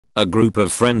A group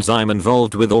of friends I'm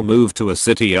involved with all moved to a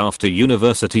city after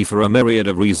university for a myriad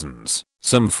of reasons.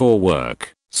 Some for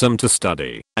work, some to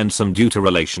study, and some due to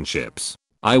relationships.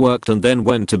 I worked and then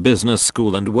went to business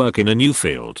school and work in a new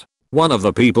field. One of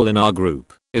the people in our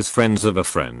group is friends of a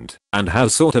friend and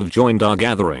has sort of joined our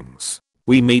gatherings.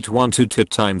 We meet 1 to 2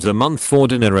 times a month for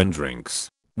dinner and drinks.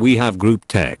 We have group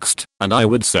text, and I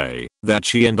would say that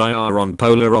she and I are on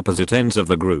polar opposite ends of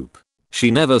the group. She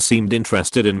never seemed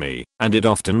interested in me, and it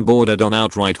often bordered on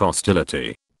outright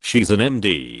hostility. She's an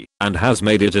MD, and has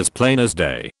made it as plain as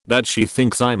day that she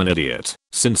thinks I'm an idiot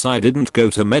since I didn't go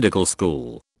to medical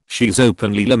school. She's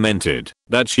openly lamented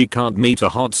that she can't meet a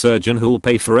hot surgeon who'll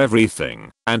pay for everything,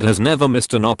 and has never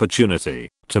missed an opportunity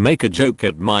to make a joke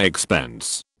at my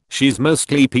expense. She's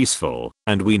mostly peaceful,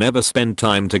 and we never spend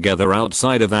time together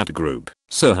outside of that group,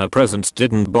 so her presence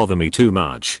didn't bother me too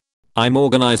much. I'm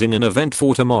organizing an event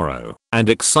for tomorrow, and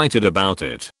excited about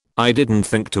it. I didn't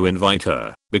think to invite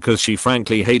her, because she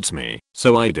frankly hates me,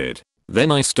 so I did.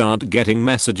 Then I start getting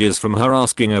messages from her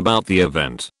asking about the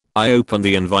event. I open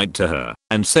the invite to her,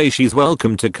 and say she's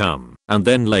welcome to come, and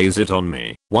then lays it on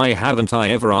me. Why haven't I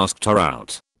ever asked her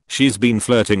out? She's been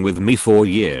flirting with me for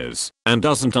years, and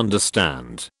doesn't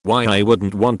understand why I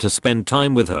wouldn't want to spend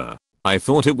time with her. I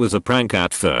thought it was a prank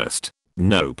at first.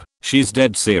 Nope, she's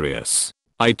dead serious.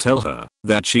 I tell her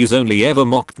that she's only ever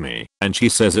mocked me, and she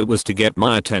says it was to get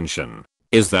my attention.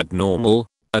 Is that normal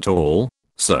at all?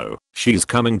 So, she's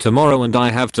coming tomorrow and I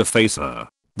have to face her.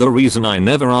 The reason I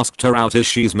never asked her out is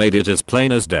she's made it as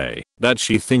plain as day that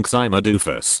she thinks I'm a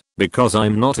doofus because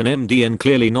I'm not an MD and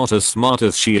clearly not as smart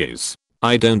as she is.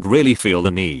 I don't really feel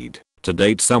the need to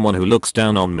date someone who looks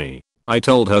down on me. I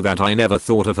told her that I never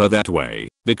thought of her that way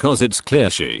because it's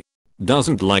clear she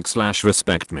doesn't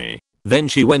like/respect me. Then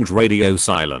she went radio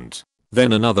silent.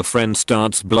 Then another friend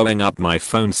starts blowing up my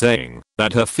phone saying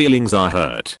that her feelings are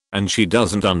hurt and she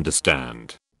doesn't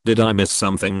understand. Did I miss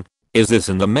something? Is this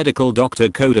in the medical doctor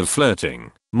code of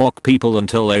flirting? Mock people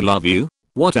until they love you?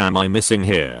 What am I missing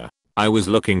here? I was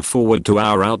looking forward to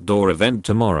our outdoor event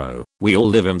tomorrow. We all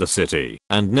live in the city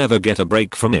and never get a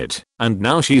break from it. And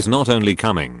now she's not only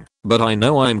coming, but I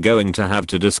know I'm going to have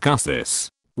to discuss this.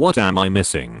 What am I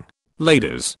missing?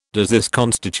 Ladies, does this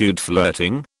constitute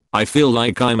flirting? I feel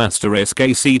like I'm *ACTUALLY*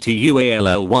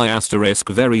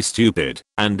 very stupid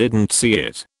and didn't see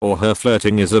it, or her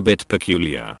flirting is a bit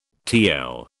peculiar.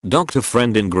 TL, doctor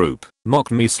friend in group, mocked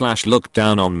me/looked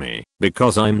down on me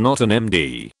because I'm not an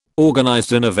MD.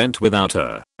 Organized an event without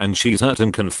her, and she's hurt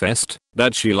and confessed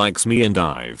that she likes me and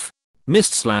I've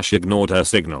missed/ignored her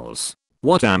signals.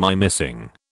 What am I missing?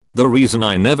 The reason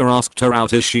I never asked her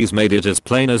out is she's made it as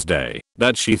plain as day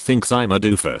that she thinks I'm a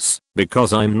doofus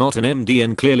because I'm not an MD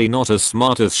and clearly not as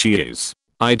smart as she is.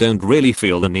 I don't really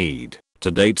feel the need to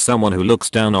date someone who looks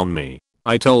down on me.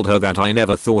 I told her that I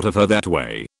never thought of her that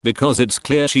way because it's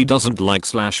clear she doesn't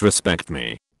like/respect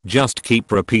me. Just keep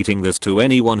repeating this to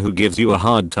anyone who gives you a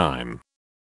hard time.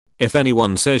 If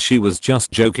anyone says she was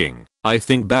just joking, I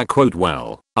think back quote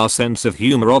well, our sense of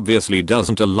humor obviously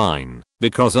doesn't align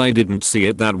because I didn't see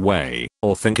it that way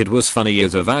or think it was funny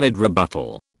is a valid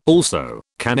rebuttal. Also,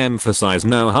 can emphasize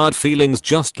no hard feelings,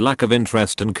 just lack of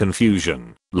interest and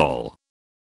confusion. Lol.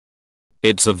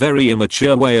 It's a very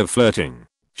immature way of flirting.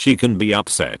 She can be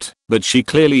upset, but she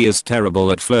clearly is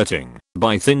terrible at flirting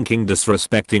by thinking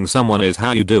disrespecting someone is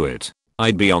how you do it.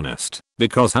 I'd be honest,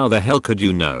 because how the hell could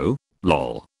you know?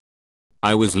 Lol.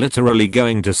 I was literally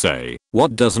going to say,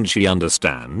 what doesn't she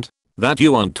understand? That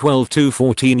you aren't 12 to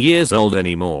 14 years old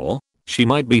anymore? She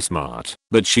might be smart,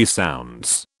 but she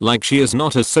sounds like she is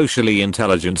not as socially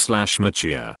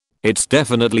intelligent/mature. It's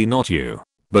definitely not you.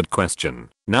 But question,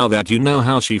 now that you know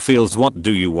how she feels, what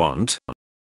do you want?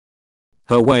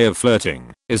 Her way of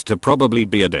flirting is to probably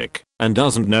be a dick and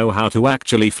doesn't know how to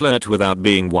actually flirt without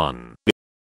being one.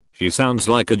 She sounds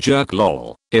like a jerk.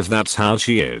 Lol. If that's how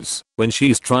she is when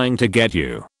she's trying to get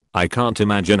you, I can't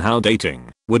imagine how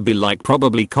dating would be like.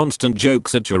 Probably constant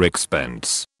jokes at your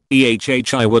expense.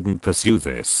 I wouldn't pursue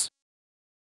this.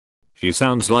 She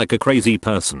sounds like a crazy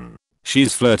person.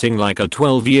 She's flirting like a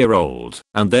 12-year-old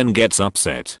and then gets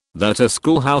upset that a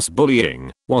schoolhouse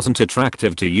bullying wasn't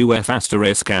attractive to you.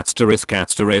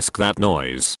 That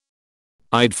noise.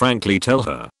 I'd frankly tell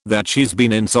her that she's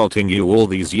been insulting you all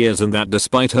these years and that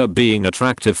despite her being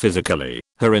attractive physically,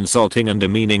 her insulting and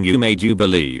demeaning you made you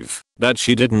believe that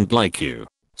she didn't like you.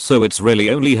 So it's really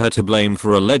only her to blame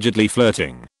for allegedly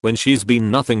flirting when she's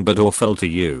been nothing but awful to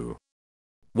you.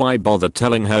 Why bother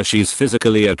telling her she's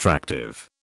physically attractive?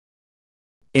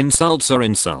 Insults are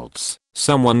insults.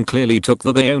 Someone clearly took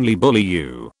that they only bully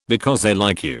you because they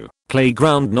like you.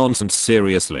 Playground nonsense.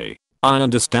 Seriously. I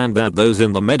understand that those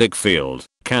in the medic field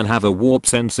can have a warped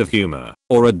sense of humor,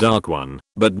 or a dark one,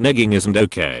 but negging isn't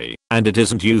okay, and it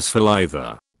isn't useful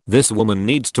either. This woman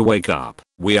needs to wake up.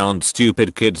 We aren't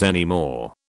stupid kids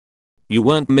anymore. You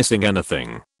weren't missing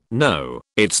anything. No,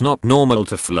 it's not normal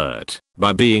to flirt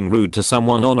by being rude to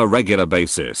someone on a regular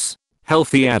basis.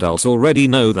 Healthy adults already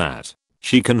know that.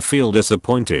 She can feel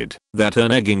disappointed that her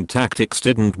negging tactics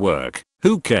didn't work.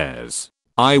 Who cares?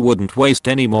 I wouldn't waste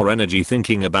any more energy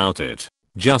thinking about it.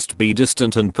 Just be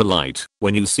distant and polite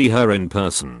when you see her in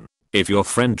person. If your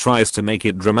friend tries to make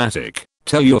it dramatic,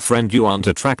 tell your friend you aren't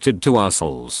attracted to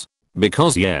assholes.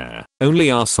 Because yeah, only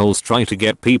assholes try to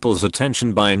get people's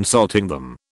attention by insulting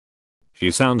them. She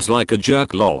sounds like a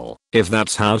jerk lol, if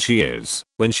that's how she is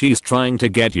when she's trying to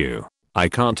get you. I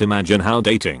can't imagine how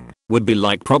dating would be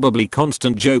like. Probably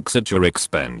constant jokes at your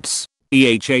expense.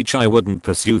 I wouldn't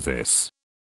pursue this.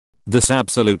 This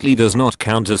absolutely does not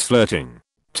count as flirting.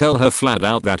 Tell her flat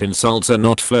out that insults are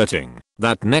not flirting,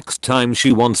 that next time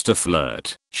she wants to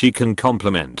flirt, she can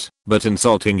compliment, but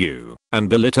insulting you and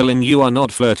belittling you are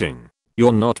not flirting.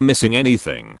 You're not missing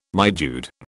anything, my dude.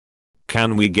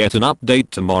 Can we get an update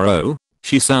tomorrow?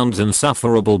 She sounds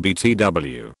insufferable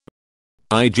BTW.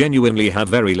 I genuinely have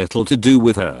very little to do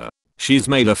with her. She's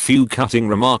made a few cutting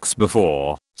remarks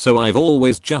before, so I've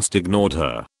always just ignored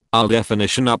her. I'll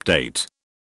definition update.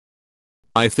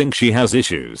 I think she has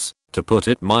issues, to put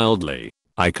it mildly.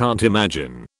 I can't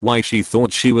imagine why she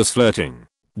thought she was flirting.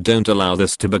 Don't allow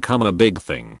this to become a big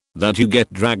thing that you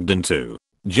get dragged into.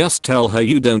 Just tell her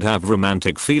you don't have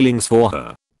romantic feelings for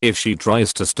her. If she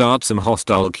tries to start some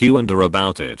hostile Q&A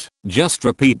about it, just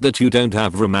repeat that you don't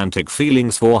have romantic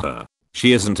feelings for her.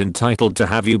 She isn't entitled to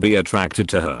have you be attracted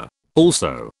to her.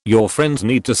 Also, your friends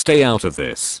need to stay out of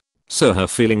this. So her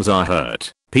feelings are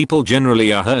hurt. People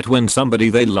generally are hurt when somebody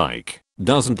they like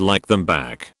doesn't like them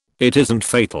back. It isn't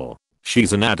fatal.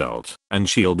 She's an adult, and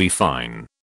she'll be fine.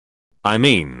 I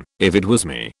mean, if it was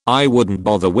me, I wouldn't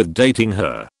bother with dating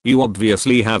her. You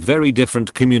obviously have very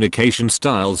different communication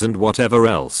styles and whatever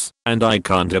else, and I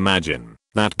can't imagine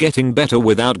that getting better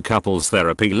without couples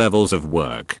therapy levels of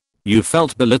work. You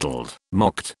felt belittled,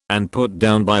 mocked, and put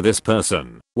down by this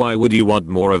person. Why would you want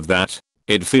more of that?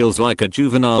 It feels like a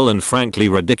juvenile and frankly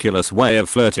ridiculous way of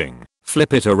flirting.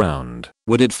 Flip it around.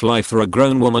 Would it fly for a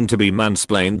grown woman to be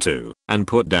mansplained to, and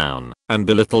put down, and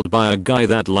belittled by a guy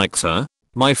that likes her?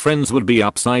 My friends would be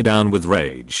upside down with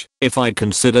rage if I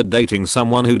considered dating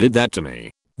someone who did that to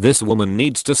me. This woman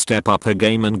needs to step up her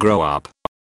game and grow up.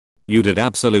 You did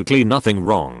absolutely nothing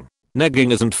wrong.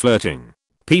 Negging isn't flirting.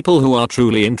 People who are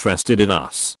truly interested in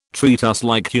us treat us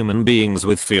like human beings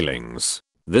with feelings.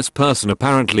 This person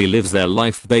apparently lives their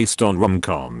life based on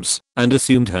rom-coms and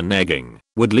assumed her negging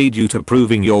would lead you to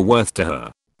proving your worth to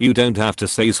her. You don't have to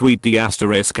say sweet D*** all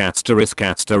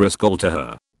to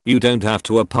her. You don't have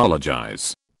to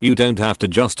apologize. You don't have to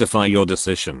justify your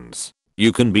decisions.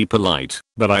 You can be polite,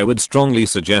 but I would strongly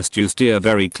suggest you steer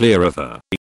very clear of her.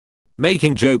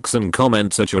 Making jokes and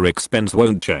comments at your expense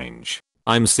won't change.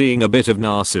 I'm seeing a bit of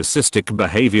narcissistic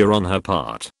behavior on her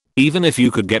part. Even if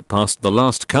you could get past the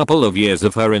last couple of years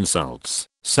of her insults,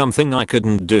 something I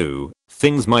couldn't do,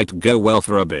 things might go well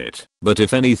for a bit. But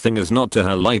if anything is not to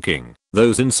her liking,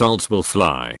 those insults will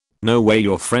fly. No way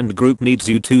your friend group needs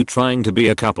you two trying to be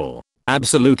a couple.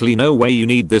 Absolutely no way you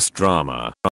need this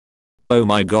drama. Oh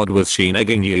my god, was she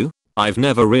negging you? I've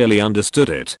never really understood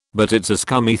it, but it's a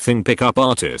scummy thing pickup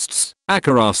artists,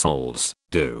 aka assholes,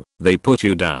 do. They put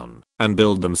you down and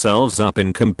build themselves up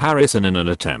in comparison in an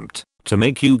attempt to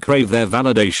make you crave their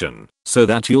validation so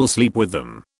that you'll sleep with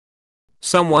them.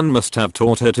 Someone must have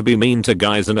taught her to be mean to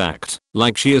guys and act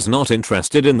like she is not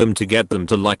interested in them to get them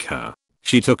to like her.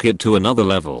 She took it to another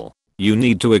level. You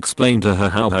need to explain to her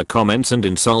how her comments and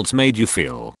insults made you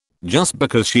feel. Just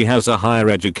because she has a higher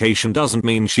education doesn't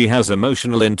mean she has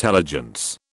emotional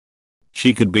intelligence.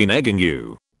 She could be negging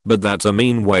you, but that's a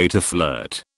mean way to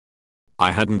flirt.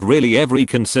 I hadn't really ever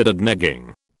considered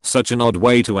negging. Such an odd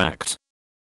way to act.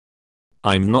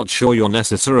 I'm not sure you're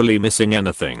necessarily missing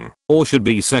anything, or should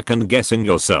be second guessing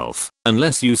yourself,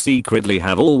 unless you secretly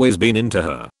have always been into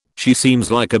her. She seems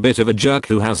like a bit of a jerk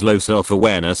who has low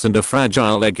self-awareness and a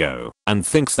fragile ego, and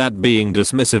thinks that being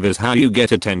dismissive is how you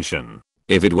get attention.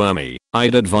 If it were me,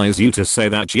 I'd advise you to say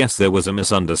that yes, there was a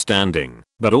misunderstanding,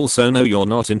 but also no, you're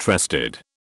not interested.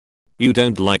 You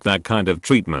don't like that kind of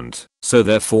treatment, so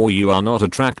therefore you are not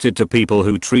attracted to people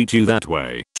who treat you that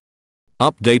way.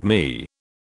 Update me.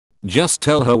 Just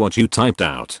tell her what you typed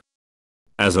out.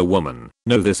 As a woman,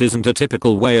 no, this isn't a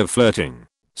typical way of flirting.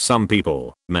 Some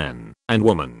people, men and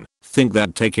women, think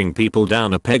that taking people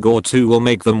down a peg or two will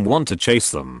make them want to chase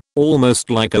them,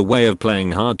 almost like a way of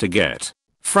playing hard to get.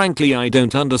 Frankly, I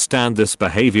don't understand this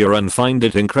behavior and find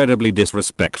it incredibly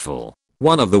disrespectful.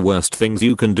 One of the worst things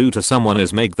you can do to someone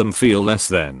is make them feel less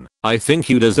than. I think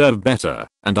you deserve better,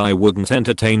 and I wouldn't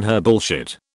entertain her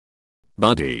bullshit.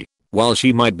 Buddy, while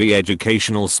she might be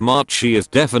educational smart, she is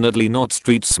definitely not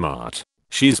street smart.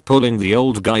 She's pulling the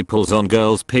old guy pulls on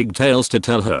girls' pigtails to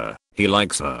tell her he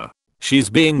likes her. She's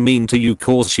being mean to you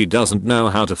cause she doesn't know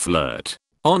how to flirt.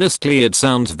 Honestly, it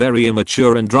sounds very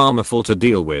immature and dramaful to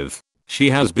deal with. She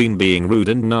has been being rude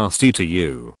and nasty to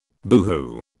you.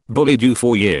 Boo-hoo. Bullied you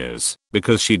for years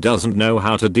because she doesn't know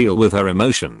how to deal with her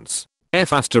emotions.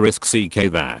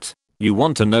 F***ck that. You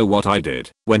want to know what I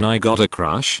did when I got a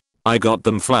crush? I got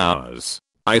them flowers.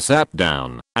 I sat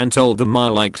down and told them I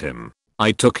liked him.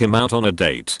 I took him out on a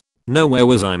date. Nowhere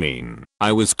was I mean.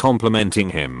 I was complimenting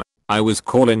him. I was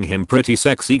calling him pretty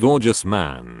sexy gorgeous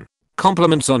man.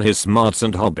 Compliments on his smarts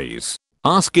and hobbies.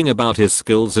 Asking about his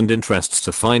skills and interests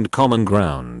to find common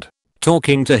ground.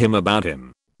 Talking to him about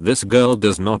him. This girl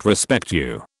does not respect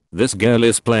you. This girl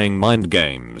is playing mind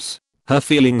games. Her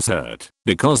feelings hurt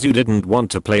because you didn't want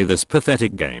to play this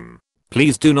pathetic game.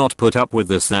 Please do not put up with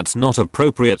this. That's not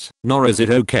appropriate, nor is it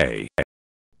okay.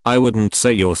 I wouldn't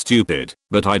say you're stupid,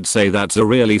 but I'd say that's a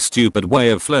really stupid way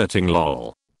of flirting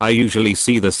lol. I usually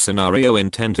see this scenario in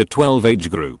 10 to 12 age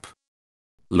group.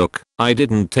 Look, I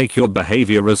didn't take your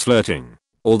behavior as flirting.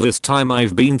 All this time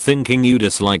I've been thinking you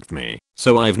disliked me,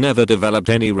 so I've never developed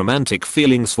any romantic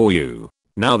feelings for you.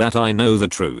 Now that I know the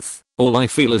truth, all I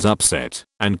feel is upset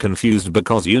and confused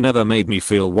because you never made me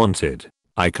feel wanted.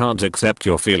 I can't accept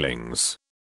your feelings.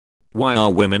 Why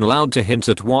are women allowed to hint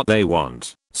at what they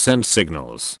want, send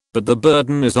signals, but the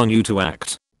burden is on you to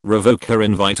act? Revoke her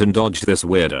invite and dodge this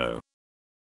weirdo.